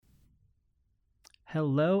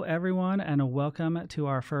Hello, everyone, and welcome to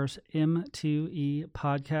our first M2E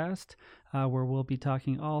podcast, where we'll be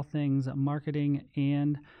talking all things marketing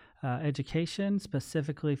and education,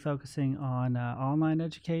 specifically focusing on online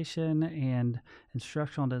education and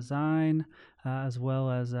instructional design, as well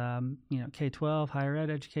as K-12 higher ed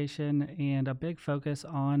education, and a big focus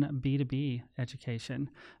on B2B education,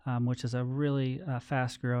 which is a really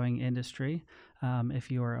fast-growing industry. If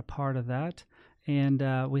you are a part of that. And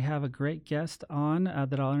we have a great guest on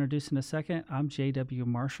that I'll introduce in a second. I'm J.W.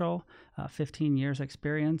 Marshall, 15 years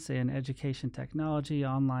experience in education technology,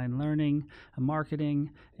 online learning, marketing,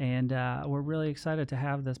 and we're really excited to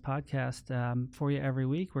have this podcast for you every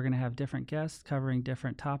week. We're going to have different guests covering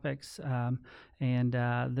different topics, and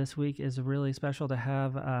this week is really special to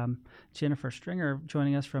have Jennifer Stringer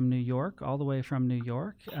joining us from New York, all the way from New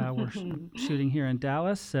York. We're shooting here in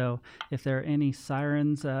Dallas, so if there are any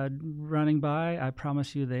sirens running by, I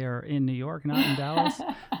promise you they are in New York, not in Dallas.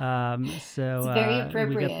 It's very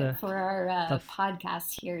appropriate for our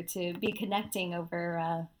podcast here to be connecting over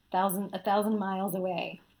a thousand miles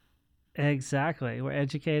away. Exactly. We're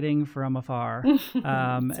educating from afar.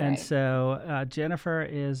 Right. So Jennifer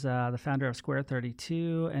is the founder of Square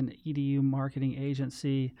 32, an EDU marketing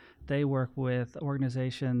agency. They work with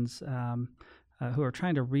organizations who are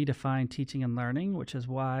trying to redefine teaching and learning, which is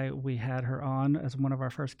why we had her on as one of our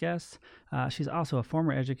first guests. She's also a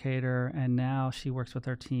former educator, and now she works with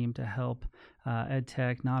her team to help ed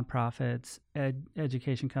tech, nonprofits,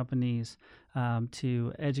 education companies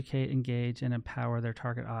to educate, engage, and empower their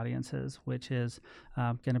target audiences, which is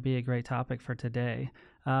going to be a great topic for today.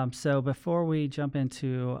 So before we jump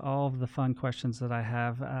into all of the fun questions that I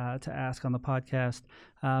have to ask on the podcast,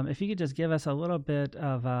 if you could just give us a little bit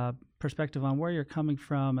of perspective on where you're coming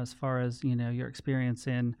from as far as your experience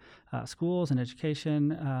in schools and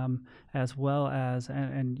education, as well as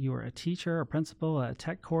and you were a teacher, a principal, a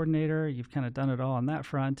tech coordinator. You've kind of done it all on that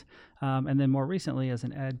front, and then more recently as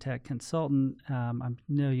an ed tech consultant. I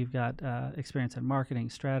know you've got experience in marketing,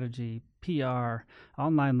 strategy, PR,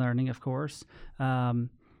 online learning, of course. And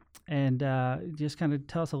just kind of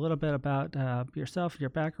tell us a little bit about yourself, your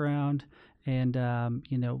background, and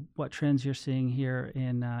what trends you're seeing here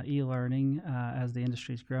in e-learning as the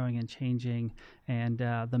industry is growing and changing, and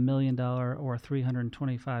the $1 million or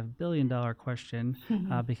 $325 billion question,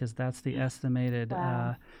 because that's the estimated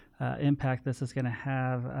impact this is going to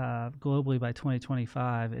have globally by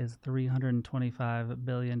 2025 is $325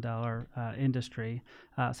 billion industry.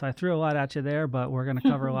 So I threw a lot at you there, but we're going to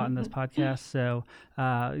cover a lot in this podcast. So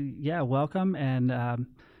welcome and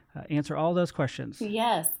answer all those questions.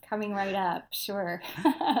 Yes, coming right up. Sure.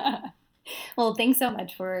 Well, thanks so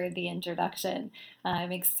much for the introduction.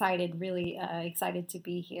 I'm excited, really excited to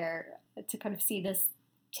be here to kind of see this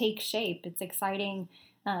take shape. It's exciting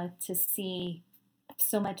to see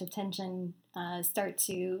so much attention start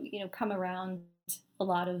to come around a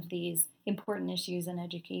lot of these important issues in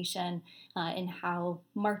education and how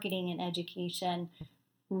marketing and education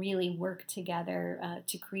really work together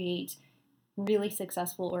to create really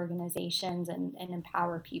successful organizations and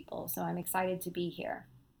empower people. So I'm excited to be here.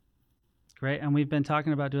 Great. And we've been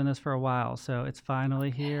talking about doing this for a while. So it's finally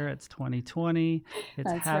here. It's 2020.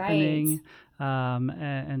 It's That's happening.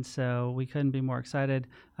 Right. And so we couldn't be more excited.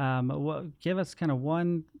 Give us kind of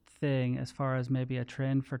one thing as far as maybe a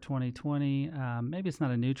trend for 2020. Maybe it's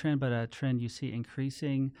not a new trend, but a trend you see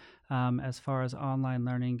increasing as far as online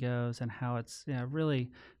learning goes, and how it's really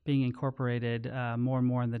being incorporated more and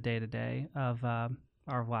more in the day-to-day of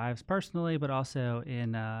our lives personally, but also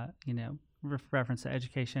in, reference to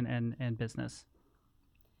education and business.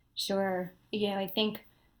 Sure. I think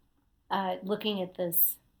looking at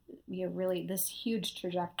this, really this huge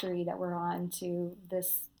trajectory that we're on to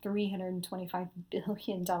this $325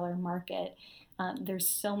 billion market, there's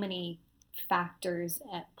so many factors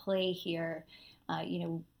at play here.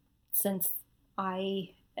 Since I,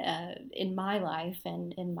 in my life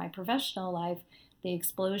and in my professional life, the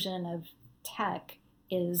explosion of tech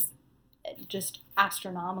is just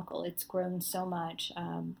astronomical. It's grown so much.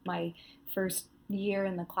 My first year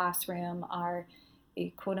in the classroom, our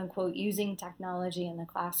quote unquote using technology in the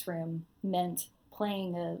classroom meant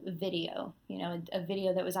playing a video, a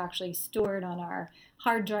video that was actually stored on our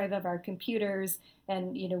hard drive of our computers,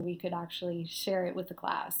 and we could actually share it with the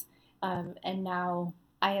class. And now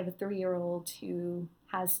I have a 3-year-old who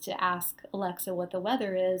has to ask Alexa what the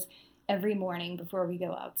weather is every morning before we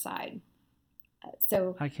go outside.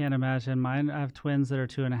 So I can't imagine. I have twins that are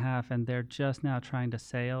 2.5, and they're just now trying to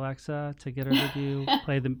say Alexa to get her to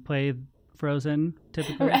play Frozen,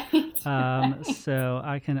 typically. Right. So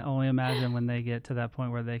I can only imagine when they get to that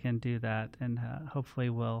point where they can do that, and hopefully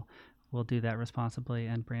we'll we'll do that responsibly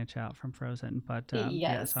and branch out from Frozen. But yes,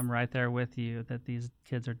 Yes. I'm right there with you that these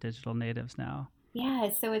kids are digital natives now. Yeah,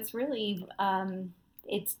 so it's really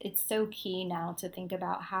it's so key now to think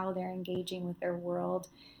about how they're engaging with their world,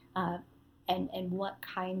 uh, and what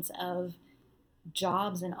kinds of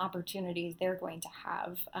jobs and opportunities they're going to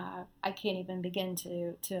have. I can't even begin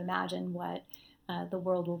to imagine what the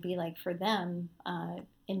world will be like for them,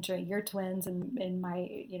 entering your twins and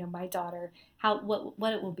my my daughter, how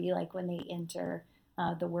what it will be like when they enter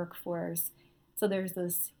the workforce. So there's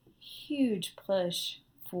this huge push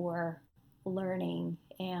for learning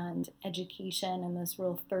and education and this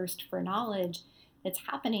real thirst for knowledge that's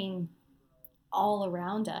happening all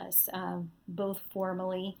around us, both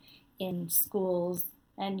formally in schools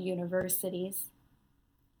and universities,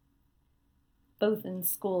 both in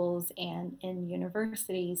schools and in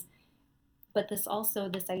universities. But this also,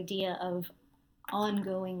 this idea of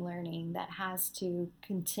ongoing learning that has to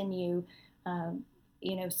continue, um,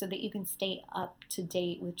 so that you can stay up to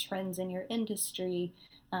date with trends in your industry,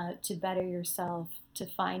 to better yourself, to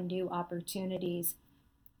find new opportunities.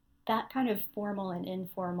 That kind of formal and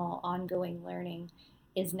informal ongoing learning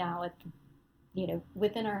is now at the,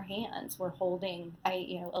 within our hands. We're holding,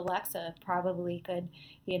 Alexa probably could,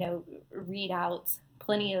 read out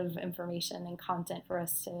plenty of information and content for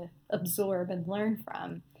us to absorb and learn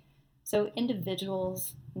from. So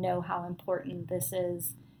individuals know how important this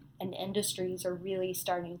is, and industries are really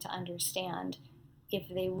starting to understand if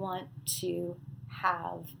they want to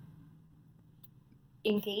have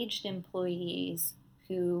engaged employees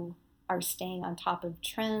who are staying on top of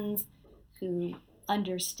trends, who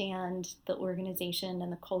understand the organization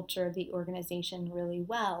and the culture of the organization really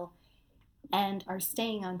well, and are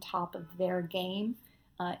staying on top of their game.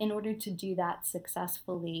 In order to do that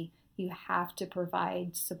successfully, you have to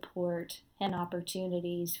provide support and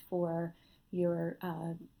opportunities for your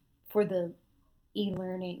for the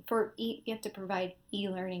e-learning you have to provide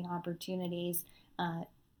e-learning opportunities uh,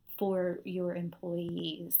 for your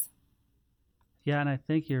employees. Yeah, and I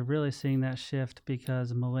think you're really seeing that shift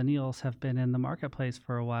because millennials have been in the marketplace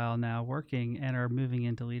for a while now, working and are moving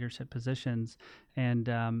into leadership positions. And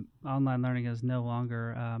online learning is no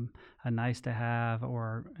longer a nice to have,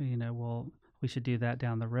 or well, we should do that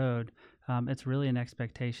down the road. It's really an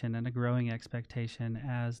expectation and a growing expectation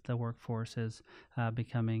as the workforce is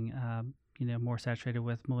becoming. More saturated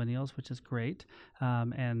with millennials, which is great,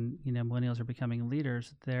 and millennials are becoming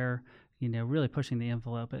leaders. They're really pushing the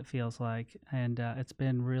envelope, it feels like. And it's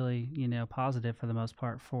been really, positive for the most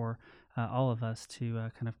part for all of us to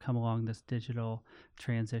kind of come along this digital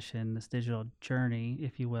transition, this digital journey,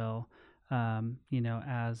 if you will,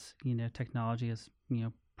 as, technology has,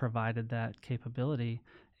 provided that capability.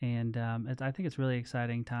 And I think it's really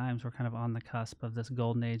exciting times. We're kind of on the cusp of this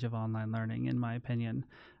golden age of online learning, in my opinion.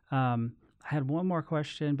 I had one more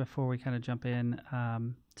question before we kind of jump in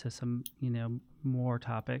to some, more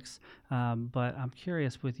topics. But I'm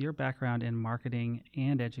curious, with your background in marketing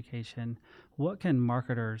and education, what can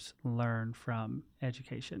marketers learn from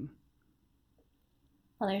education?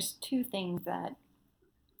 Well, there's two things that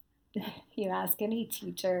you ask any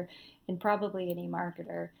teacher and probably any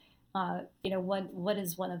marketer. What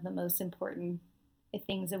is one of the most important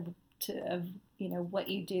things of what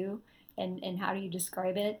you do, and how do you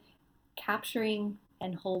describe it? Capturing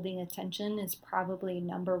and holding attention is probably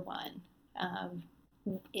number one. Um,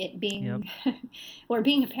 it Yep. being or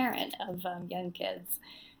being a parent of young kids,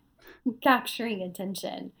 capturing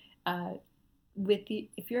attention. Uh,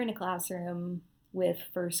 if you're in a classroom with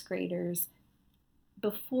first graders,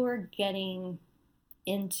 before getting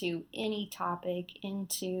into any topic,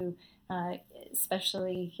 into uh,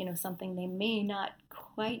 especially something they may not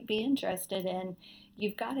quite be interested in,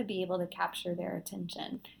 you've got to be able to capture their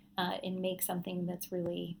attention, and make something that's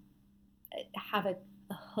really have a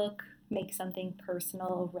hook, make something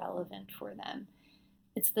personal, relevant for them.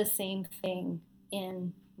 It's the same thing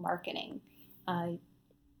in marketing. Uh,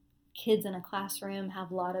 Kids in a classroom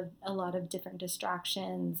have a lot of different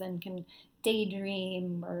distractions and can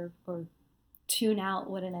daydream or tune out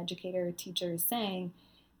what an educator or teacher is saying.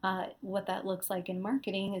 What that looks like in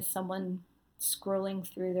marketing is someone scrolling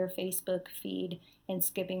through their Facebook feed and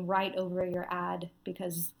skipping right over your ad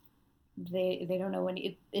because they don't know when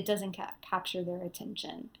it doesn't capture their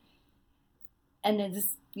attention. And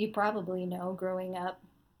as you probably know, growing up,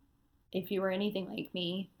 if you were anything like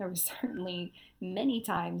me, there was certainly many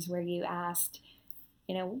times where you asked,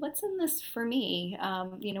 what's in this for me?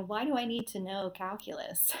 Why do I need to know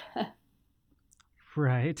calculus?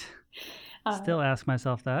 Right. uh, Still ask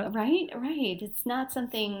myself that. right, right. It's not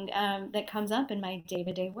something that comes up in my day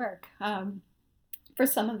to day work. For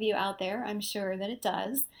some of you out there, I'm sure that it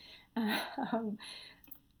does. um,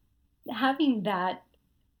 having that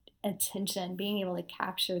attention, being able to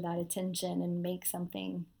capture that attention and make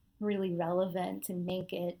something really relevant and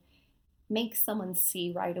make someone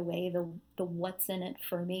see right away the what's in it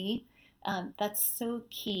for me. That's so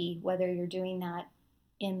key, whether you're doing that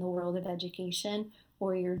in the world of education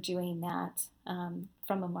or you're doing that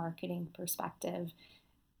from a marketing perspective.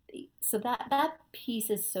 So that piece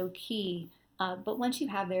is so key. But once you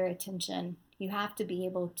have their attention, you have to be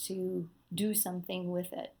able to do something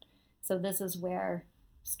with it. So this is where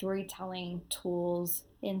storytelling tools,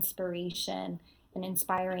 inspiration, and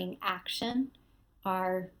inspiring action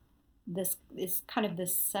are this is kind of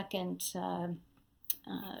this second uh,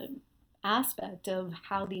 aspect of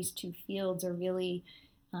how these two fields are really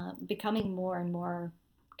becoming more and more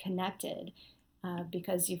connected,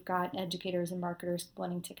 because you've got educators and marketers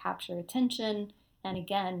wanting to capture attention. And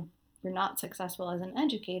again, you're not successful as an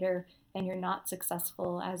educator and you're not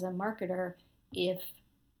successful as a marketer if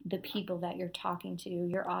the people that you're talking to,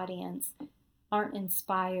 your audience, aren't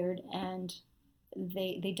inspired and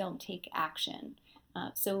they don't take action.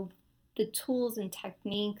 So the tools and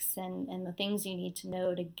techniques and the things you need to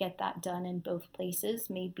know to get that done in both places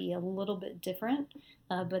may be a little bit different,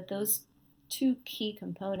 but those two key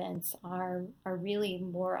components are really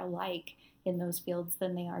more alike in those fields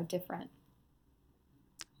than they are different.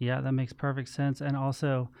 Yeah, that makes perfect sense. And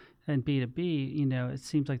also in B2B, it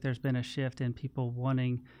seems like there's been a shift in people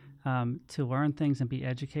wanting to learn things and be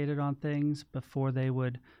educated on things before they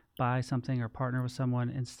would buy something or partner with someone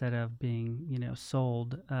instead of being,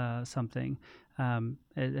 sold something.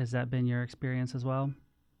 Has that been your experience as well?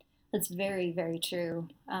 That's very, very true.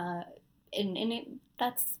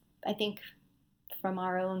 That's, I think, from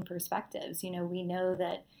our own perspectives. We know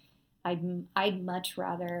that I'd much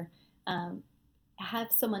rather um,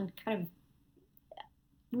 have someone kind of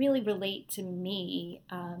really relate to me,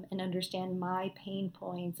 and understand my pain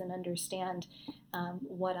points and understand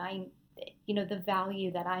what the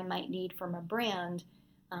value that I might need from a brand,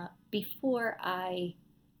 before I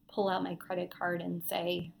pull out my credit card and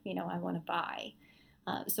say, I want to buy.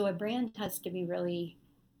 So a brand has to be really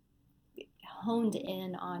honed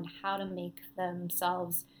in on how to make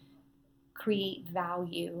themselves create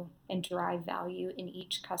value and drive value in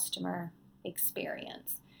each customer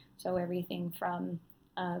experience. So everything from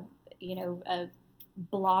a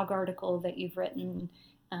blog article that you've written,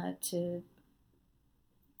 to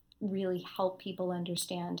really help people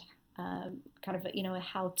understand, kind of a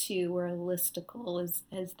how-to or a listicle,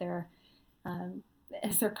 um,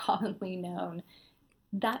 as they're commonly known.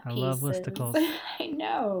 That I love piece is listicles. I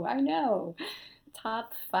know.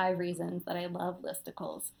 Top 5 reasons that I love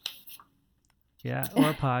listicles. Yeah,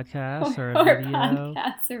 or podcasts or a Or video.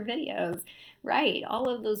 podcasts or videos, right? All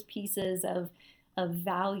of those pieces of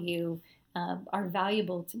value are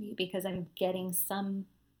valuable to me because I'm getting some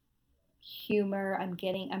humor.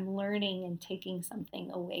 I'm learning and taking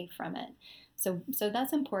something away from it. So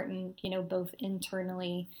that's important, both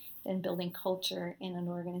internally and building culture in an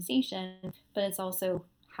organization, but it's also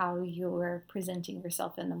how you're presenting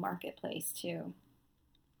yourself in the marketplace too.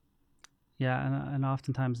 Yeah, and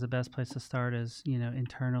oftentimes the best place to start is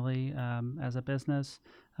internally as a business,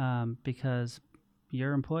 because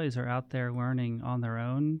your employees are out there learning on their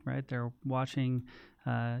own, right? They're watching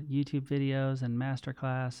YouTube videos and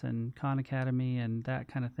masterclass and Khan Academy and that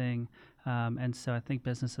kind of thing, and so I think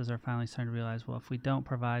businesses are finally starting to realize, well, if we don't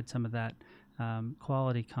provide some of that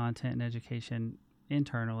quality content and education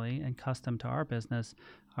internally and custom to our business,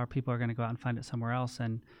 our people are going to go out and find it somewhere else,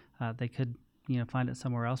 and they could find it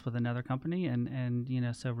somewhere else with another company,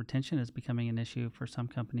 and so retention is becoming an issue for some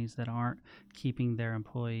companies that aren't keeping their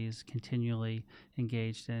employees continually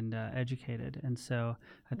engaged and educated. And so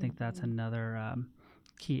I think that's Mm-hmm. another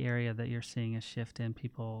key area that you're seeing a shift in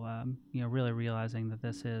people, really realizing that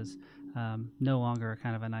this is no longer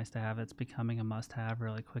kind of a nice to have. It's becoming a must have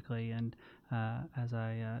really quickly. And as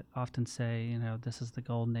I often say, this is the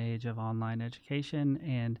golden age of online education,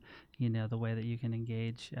 and the way that you can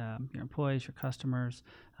engage your employees, your customers,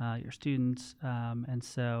 your students. And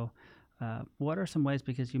so, what are some ways,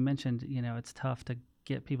 because you mentioned, it's tough to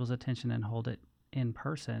get people's attention and hold it in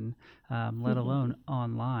person, let alone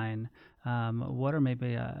online. What are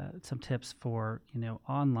maybe some tips for,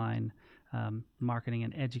 online marketing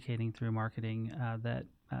and educating through marketing that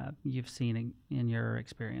you've seen in your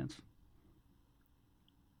experience?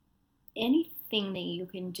 Anything that you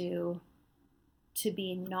can do to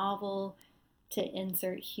be novel, to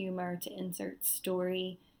insert humor, to insert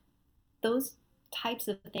story, those types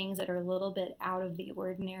of things that are a little bit out of the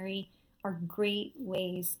ordinary are great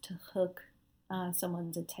ways to hook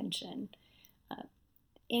someone's attention. Uh,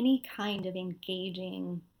 any kind of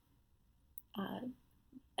engaging uh,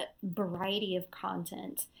 variety of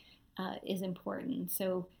content is important.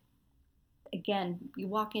 So again, you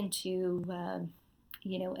walk into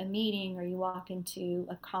a meeting, or you walk into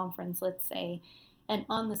a conference, let's say, and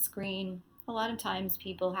on the screen, a lot of times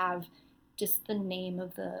people have just the name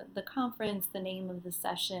of the conference, the name of the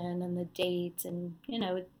session, and the date, and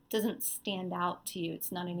it doesn't stand out to you.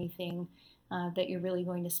 It's not anything that you're really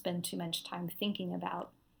going to spend too much time thinking about.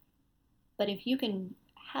 But if you can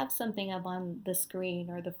have something up on the screen,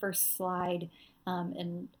 or the first slide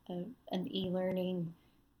in an e-learning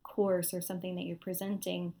course, or something that you're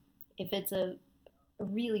presenting, if it's a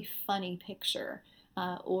really funny picture,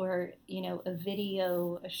 or a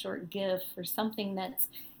video, a short GIF, or something that's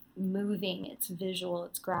moving, it's visual,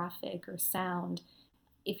 it's graphic or sound,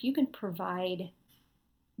 if you can provide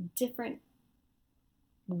different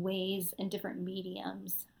ways and different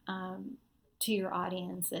mediums to your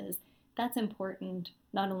audiences, that's important,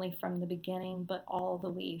 not only from the beginning but all the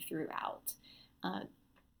way throughout. Uh,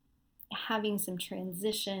 Having some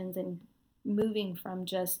transitions and moving from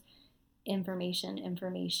just information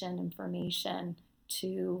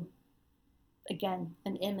to, again,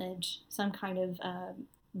 an image, some kind of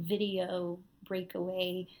video,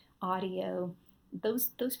 breakaway, audio. Those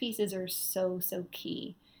pieces are so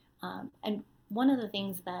key. And one of the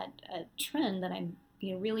things that a trend that I'm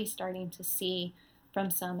really starting to see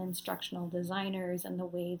from some instructional designers, and the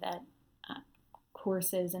way that uh,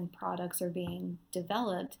 courses and products are being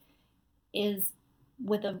developed, is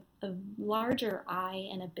with a larger eye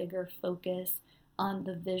and a bigger focus on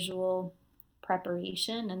the visual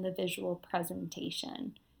preparation and the visual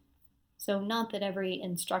presentation. So, not that every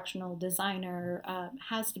instructional designer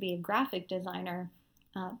has to be a graphic designer,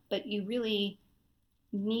 but you really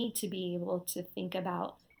need to be able to think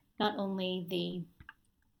about not only the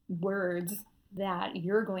words that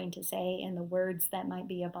you're going to say and the words that might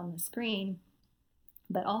be up on the screen,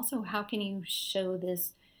 but also how can you show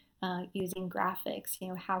this using graphics?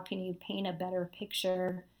 How can you paint a better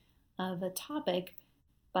picture of a topic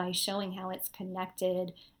by showing how it's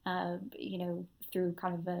connected, through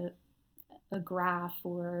kind of a graph,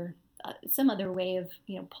 or some other way of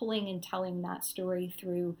pulling and telling that story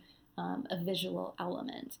through a visual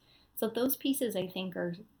element. So those pieces, I think,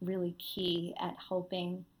 are really key at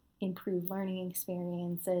helping improve learning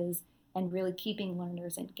experiences and really keeping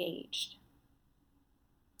learners engaged.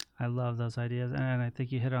 I love those ideas, and I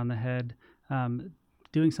think you hit on the head.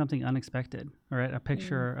 Doing something unexpected, right? A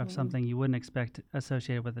picture of Mm-hmm. something you wouldn't expect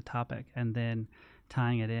associated with the topic, and then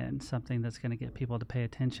tying it in, something that's going to get people to pay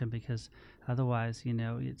attention, because otherwise,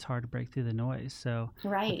 it's hard to break through the noise. So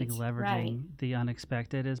I think Right, right. leveraging the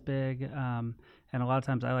unexpected is big. And a lot of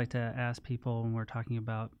times I like to ask people when we're talking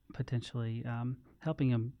about potentially helping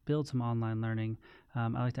them build some online learning, I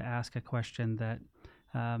like to ask a question that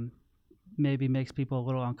um, maybe makes people a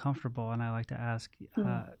little uncomfortable. And I like to ask,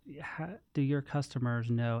 Hmm. do your customers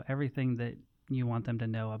know everything that you want them to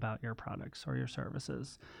know about your products or your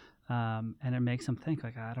services? And it makes them think,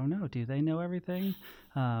 like, I don't know, do they know everything?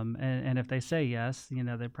 And if they say yes,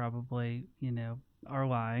 they probably, are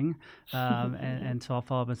lying. And so I'll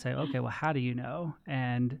follow up and say, okay, well, how do you know?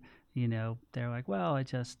 And they're like, well, I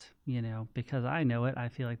just, because I know it, I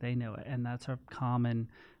feel like they know it. And that's a common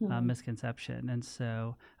Hmm. misconception. And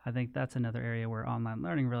so I think that's another area where online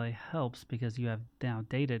learning really helps, because you have now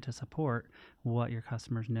data to support what your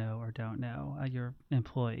customers know or don't know. Your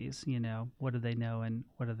employees, what do they know, and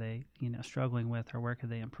what are they, struggling with, or where could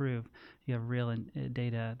they improve? You have real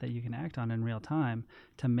data that you can act on in real time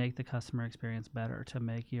to make the customer experience better, to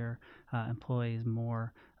make your employees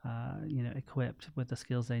more equipped with the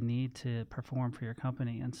skills they need to perform for your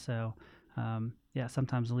company. And so, yeah,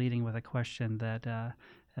 sometimes leading with a question that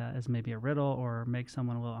is maybe a riddle or makes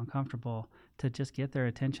someone a little uncomfortable, to just get their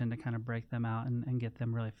attention, to kind of break them out, and get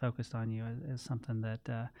them really focused on you, is something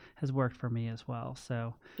that has worked for me as well.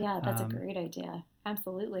 So Yeah, that's a um, great idea.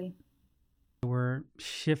 Absolutely. we're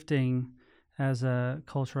shifting as a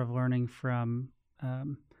culture of learning from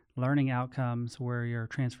um, learning outcomes where you're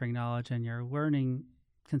transferring knowledge and you're learning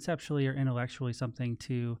conceptually or intellectually something,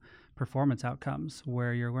 to performance outcomes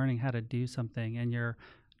where you're learning how to do something, and you're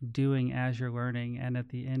doing as you're learning, and at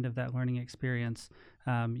the end of that learning experience,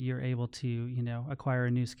 you're able to acquire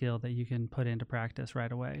a new skill that you can put into practice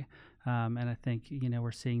right away. And I think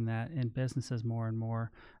we're seeing that in businesses more and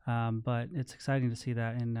more, but it's exciting to see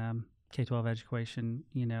that in K-12 education,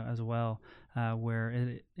 as well, where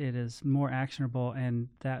it is more actionable, and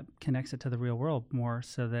that connects it to the real world more,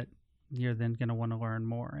 so that you're then going to want to learn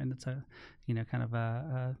more, and it's a kind of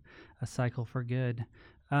a cycle for good.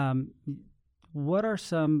 Um, What are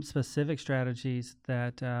some specific strategies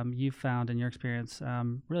that you've found in your experience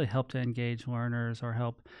really help to engage learners or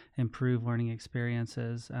help improve learning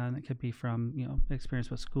experiences? And it could be from experience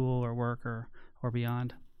with school or work or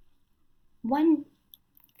beyond. One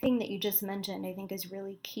thing that you just mentioned, I think, is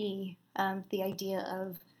really key. The idea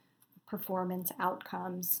of performance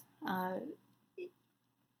outcomes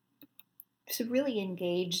to really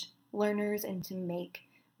engage learners and to make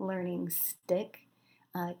learning stick.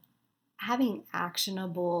 Having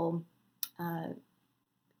actionable, uh,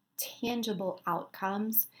 tangible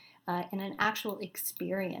outcomes and an actual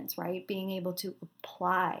experience, right? Being able to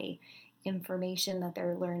apply information that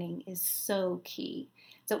they're learning is so key.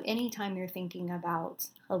 So, anytime you're thinking about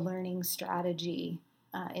a learning strategy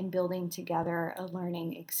and building together a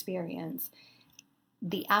learning experience,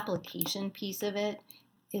 the application piece of it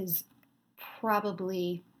is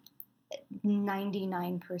probably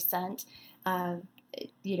 99% uh,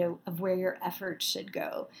 of where your effort should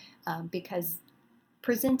go, because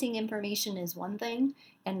presenting information is one thing,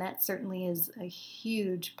 and that certainly is a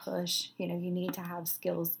huge push. You need to have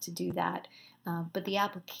skills to do that, but the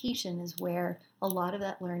application is where a lot of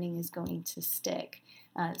that learning is going to stick.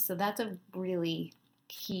 So that's a really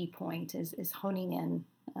key point, is honing in,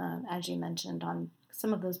 as you mentioned, on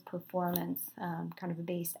some of those performance kind of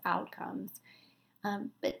based outcomes.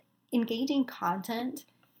 But engaging content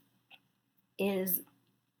is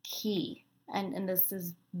key. And this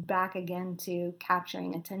is back again to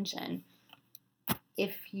capturing attention.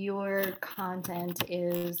 If your content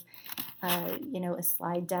is, a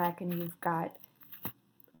slide deck and you've got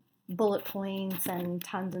bullet points and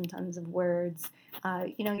tons of words,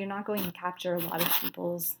 you're not going to capture a lot of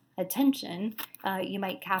people's attention. You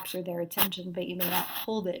might capture their attention, but you may not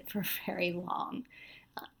hold it for very long.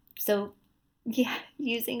 So yeah,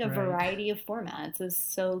 using a Right. variety of formats is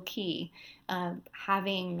so key.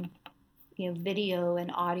 Having video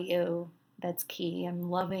and audio, that's key. I'm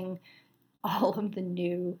loving all of the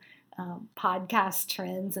new podcast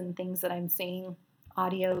trends and things that I'm seeing.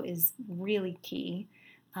 Audio is really key.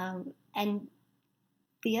 And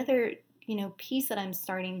the other piece that I'm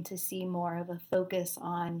starting to see more of a focus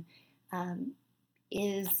on um,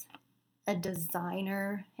 is a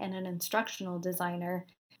designer and an instructional designer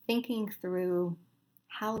thinking through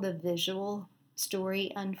how the visual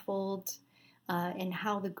story unfolds and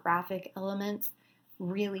how the graphic elements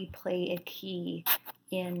really play a key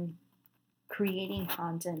in creating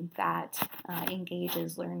content that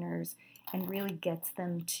engages learners and really gets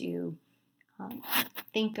them to um,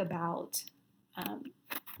 think about um,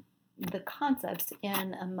 the concepts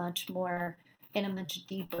in a much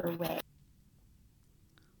deeper way.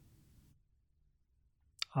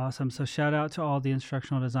 Awesome. So shout out to all the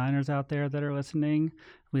instructional designers out there that are listening.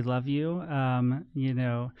 We love you.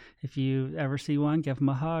 If you ever see one, give them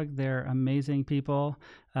a hug. They're amazing people.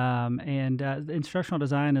 And instructional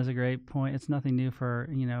design is a great point. It's nothing new for,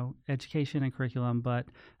 education and curriculum, but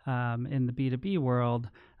in the B2B world,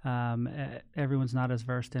 everyone's not as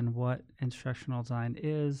versed in what instructional design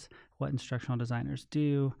is, what instructional designers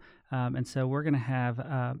do. And so we're going to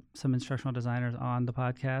have some instructional designers on the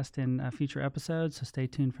podcast in future episodes, so stay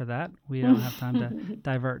tuned for that. We don't have time to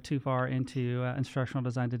divert too far into instructional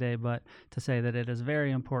design today, but to say that it is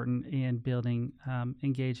very important in building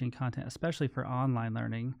engaging content, especially for online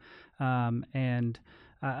learning. And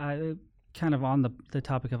I kind of on the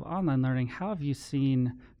topic of online learning, how have you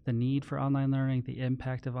seen the need for online learning, the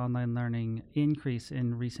impact of online learning increase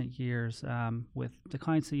in recent years with the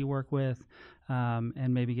clients that you work with,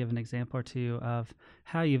 and maybe give an example or two of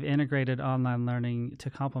how you've integrated online learning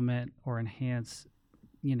to complement or enhance,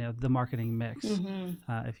 the marketing mix,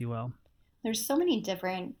 if you will. There's so many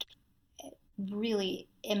different really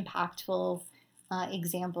impactful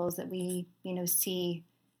examples that we see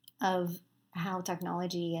of how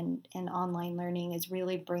technology and online learning is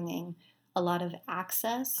really bringing a lot of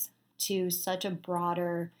access to such a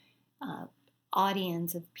broader uh,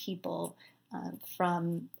 audience of people,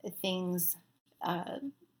 from things, uh,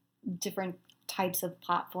 different types of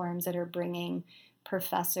platforms that are bringing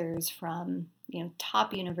professors from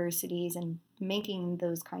top universities and making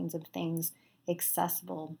those kinds of things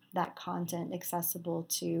accessible, that content accessible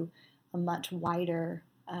to a much wider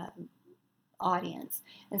audience.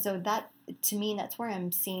 And so that, to me, that's where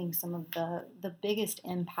I'm seeing some of the biggest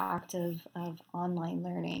impact of online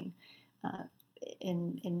learning uh,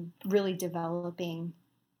 in really developing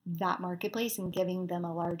that marketplace and giving them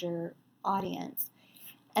a larger audience.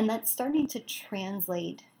 And that's starting to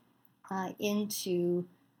translate into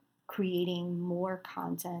creating more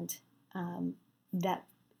content that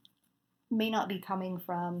may not be coming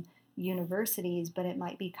from universities, but it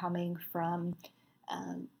might be coming from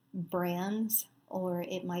brands, or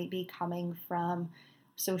it might be coming from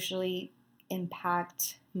socially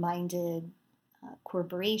impact minded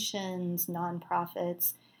corporations,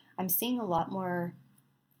 nonprofits. I'm seeing a lot more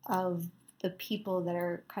of the people that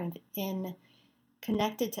are kind of in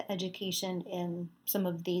connected to education in some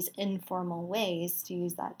of these informal ways, to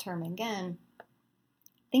use that term again,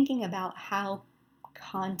 thinking about how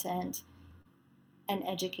content and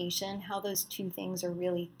education, how those two things are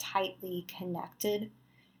really tightly connected.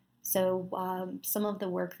 So, some of the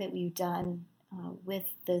work that we've done with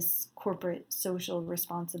this corporate social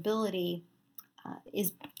responsibility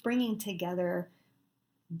is bringing together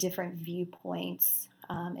different viewpoints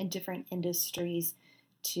and different industries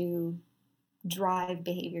to drive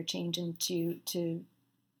behavior change and to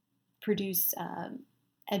produce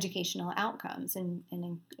educational outcomes and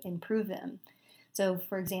improve them. So,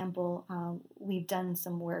 for example, we've done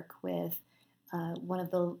some work with one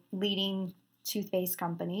of the leading toothpaste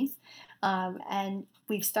companies, and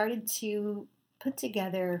we've started to put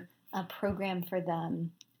together a program for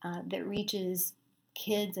them that reaches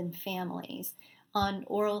kids and families on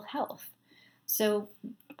oral health. So,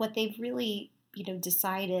 what they've really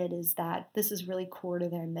decided is that this is really core to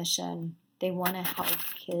their mission. They want to help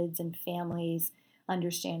kids and families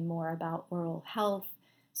understand more about oral health.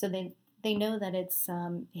 So they know that it's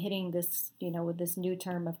hitting this, with this new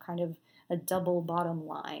term of kind of a double bottom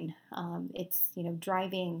line. It's,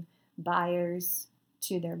 driving buyers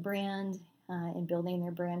to their brand and building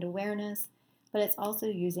their brand awareness, but it's also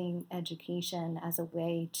using education as a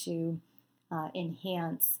way to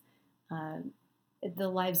enhance the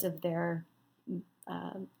lives of the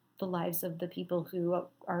lives of the people who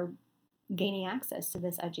are gaining access to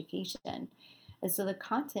this education. And so the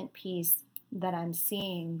content piece that I'm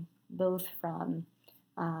seeing both from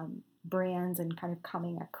brands and kind of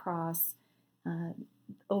coming across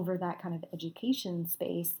over that kind of education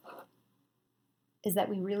space is that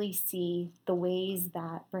we really see the ways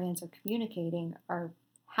that brands are communicating are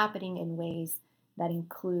happening in ways that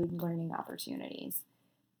include learning opportunities.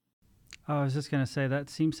 Oh, I was just going to say that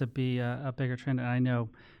seems to be a bigger trend. And I know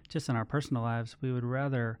just in our personal lives, we would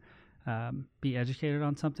rather be educated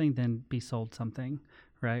on something than be sold something,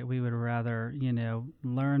 right? We would rather,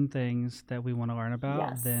 learn things that we want to learn about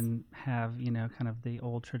Yes. than have, kind of the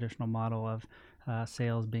old traditional model of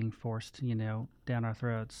sales being forced, down our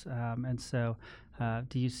throats. And so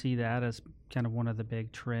do you see that as kind of one of the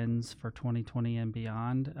big trends for 2020 and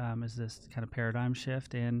beyond? Is this kind of paradigm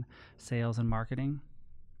shift in sales and marketing?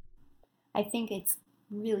 I think it's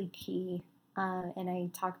really key, and I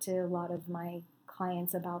talk to a lot of my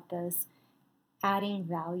clients about this. Adding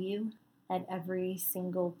value at every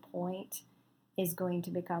single point is going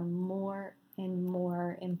to become more and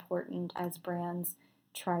more important as brands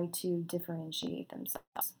try to differentiate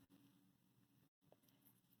themselves.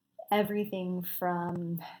 Everything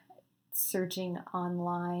from searching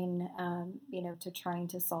online, to trying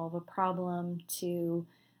to solve a problem, to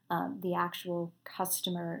the actual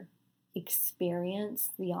customer experience,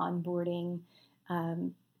 the onboarding,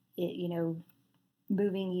 um, it, you know,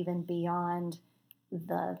 moving even beyond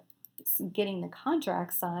the getting the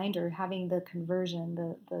contract signed or having the conversion,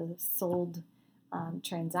 the sold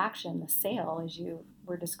transaction, the sale, as you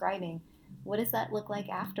were describing. What does that look like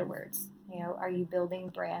afterwards? Are you building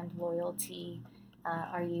brand loyalty?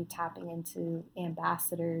 Are you tapping into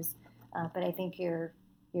ambassadors? But I think you're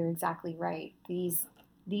exactly right. These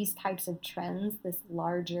types of trends, this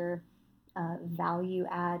larger value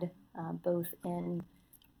add, both in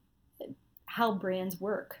how brands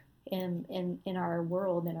work in our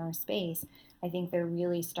world, in our space, I think they're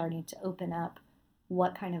really starting to open up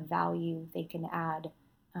what kind of value they can add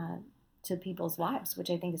uh, to people's lives, which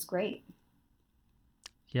I think is great.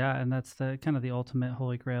 Yeah, and that's the kind of the ultimate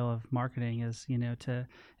holy grail of marketing is, to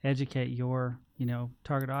educate your,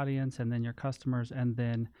 target audience and then your customers, and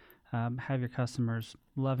then have your customers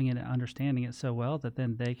loving it and understanding it so well that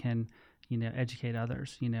then they can, educate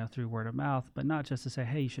others, through word of mouth, but not just to say,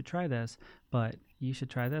 hey, you should try this, but you should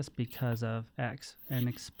try this because of X, and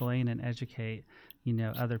explain and educate,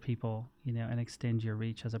 other people, and extend your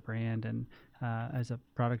reach as a brand and as a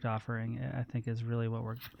product offering. I think is really what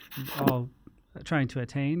we're all trying to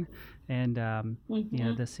attain. And,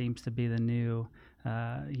 Mm-hmm. this seems to be the new,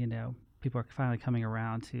 people are finally coming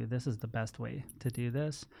around to this is the best way to do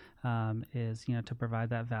this, is, to provide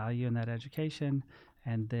that value and that education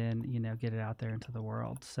and then, get it out there into the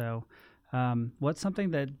world. So, what's something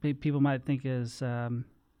that people might think is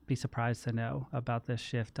be surprised to know about this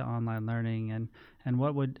shift to online learning? And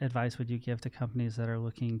what advice would you give to companies that are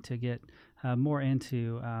looking to get more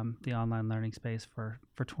into the online learning space for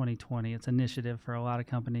 2020? It's an initiative for a lot of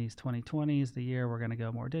companies. 2020 is the year we're going to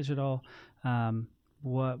go more digital.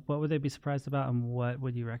 What would they be surprised about, and what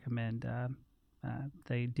would you recommend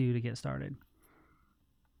they do to get started?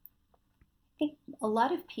 I think a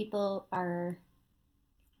lot of people are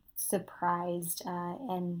surprised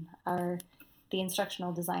and are the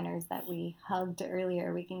instructional designers that we hugged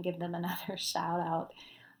earlier. We can give them another shout out.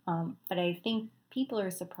 But I think people are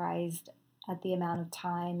surprised at the amount of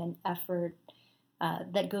time and effort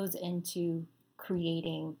that goes into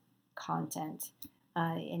creating content.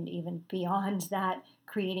 And even beyond that,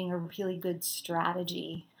 creating a really good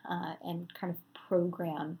strategy and kind of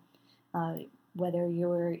program. Uh, Whether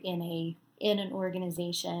you're in an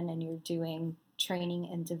organization and you're doing training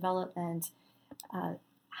and development, uh,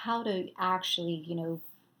 how to actually,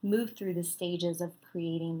 move through the stages of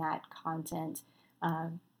creating that content. Uh,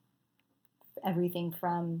 Everything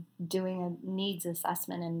from doing a needs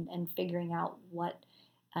assessment and figuring out what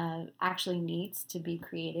actually needs to be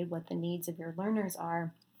created, what the needs of your learners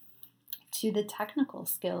are, to the technical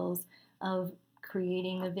skills of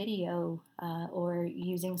creating a video or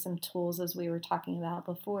using some tools, as we were talking about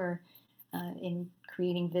before, in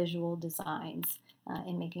creating visual designs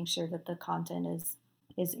and making sure that the content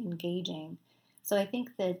is engaging. So I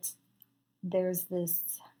think that there's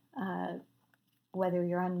this, whether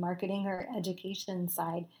you're on marketing or education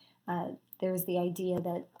side, uh, there's the idea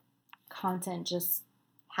that content just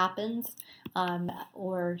happens,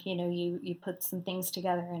 or you put some things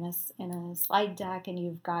together in a slide deck and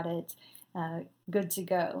you've got it good to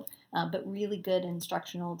go. But really good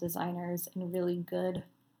instructional designers and really good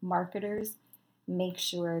marketers make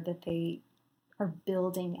sure that they are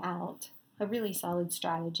building out a really solid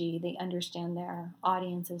strategy. They understand their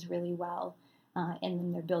audiences really well, and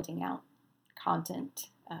then they're building out content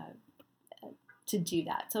to do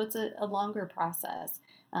that. So it's a longer process,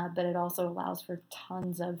 but it also allows for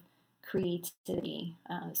tons of creativity.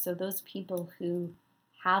 So those people who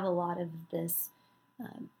have a lot of this,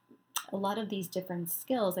 a lot of these different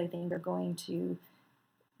skills, I think, are going to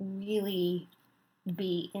really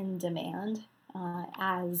be in demand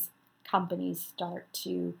as companies start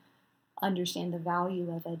to understand the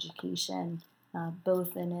value of education,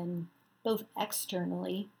 both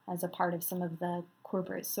externally as a part of some of the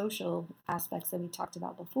corporate social aspects that we talked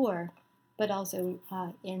about before, but also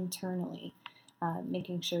internally,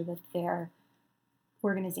 making sure that their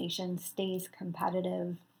organization stays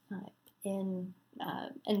competitive and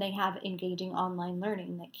they have engaging online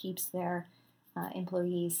learning that keeps their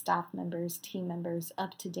employees, staff members, team members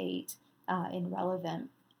up to date and relevant.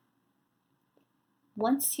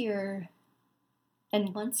 Once you're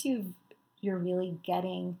really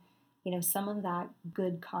getting, some of that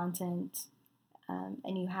good content,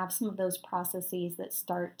 and you have some of those processes that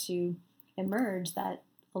start to emerge that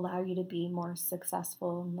allow you to be more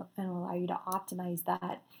successful and allow you to optimize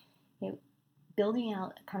that, building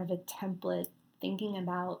out kind of a template, thinking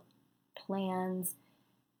about plans,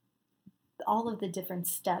 all of the different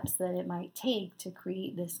steps that it might take to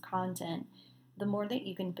create this content. The more that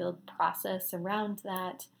you can build process around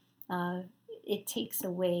that, it takes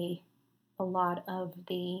away a lot of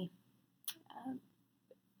the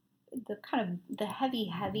kind of the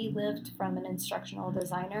heavy lift from an instructional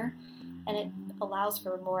designer, and it allows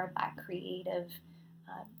for more of that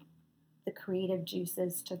uh, the creative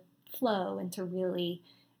juices to flow and to really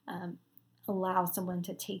allow someone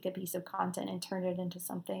to take a piece of content and turn it into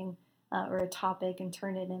something, or a topic and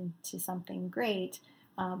turn it into something great,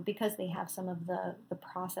 because they have some of the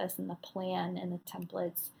process and the plan and the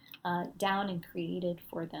templates down and created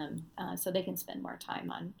for them, so they can spend more time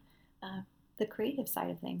on the creative side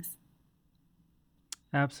of things.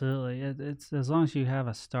 Absolutely. It's as long as you have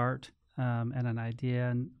a start and an idea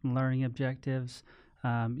and learning objectives,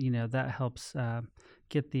 that helps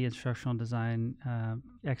get the instructional design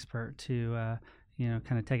expert to,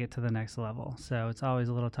 kind of take it to the next level. So it's always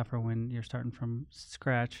a little tougher when you're starting from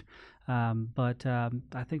scratch. But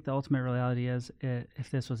I think the ultimate reality is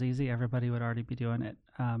if this was easy, everybody would already be doing it.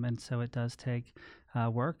 And so it does take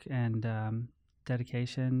work and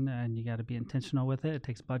dedication, and you got to be intentional with it. It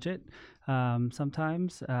takes budget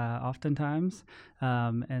sometimes, oftentimes.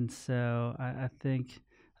 And so I think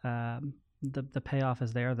the payoff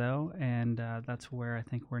is there though, and that's where I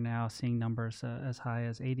think we're now seeing numbers as high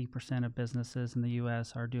as 80% of businesses in the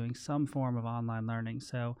U.S. are doing some form of online learning.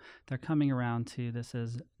 So they're coming around to this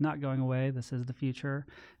is not going away. This is the future.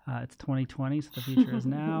 It's 2020, so the future is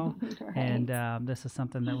now, Right. and this is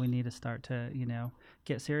something that we need to start to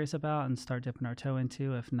get serious about and start dipping our toe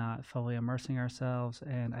into, if not fully immersing ourselves.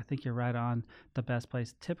 And I think you're right on. The best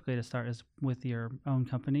place typically to start is with your own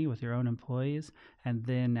company, with your own employees, and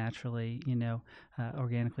then naturally,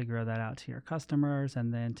 organically grow that out to your customers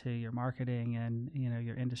and then to your marketing and,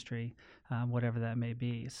 your industry, whatever that may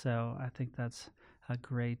be. So I think that's a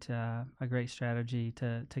great strategy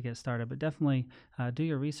to get started. But definitely do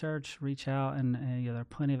your research, reach out, and there are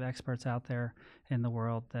plenty of experts out there in the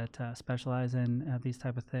world that specialize in these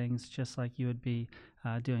type of things. Just like you would be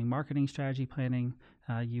doing marketing strategy planning,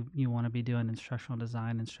 you want to be doing instructional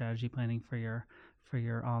design and strategy planning for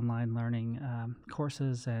your online learning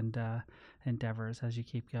courses and endeavors as you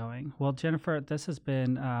keep going. Well, Jennifer, this has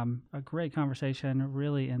been a great conversation,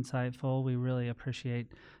 really insightful. We really appreciate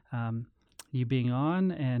you being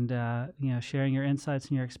on and sharing your insights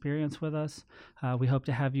and your experience with us. We hope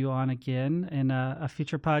to have you on again in a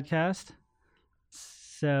future podcast.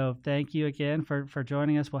 So thank you again for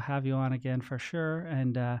joining us. We'll have you on again for sure.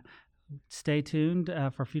 And stay tuned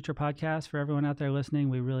for future podcasts. For everyone out there listening,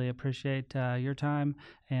 we really appreciate your time.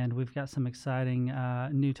 And we've got some exciting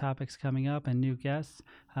new topics coming up and new guests.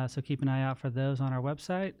 So keep an eye out for those on our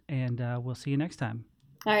website. And we'll see you next time.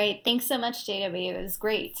 All right. Thanks so much, JW. It was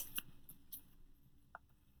great.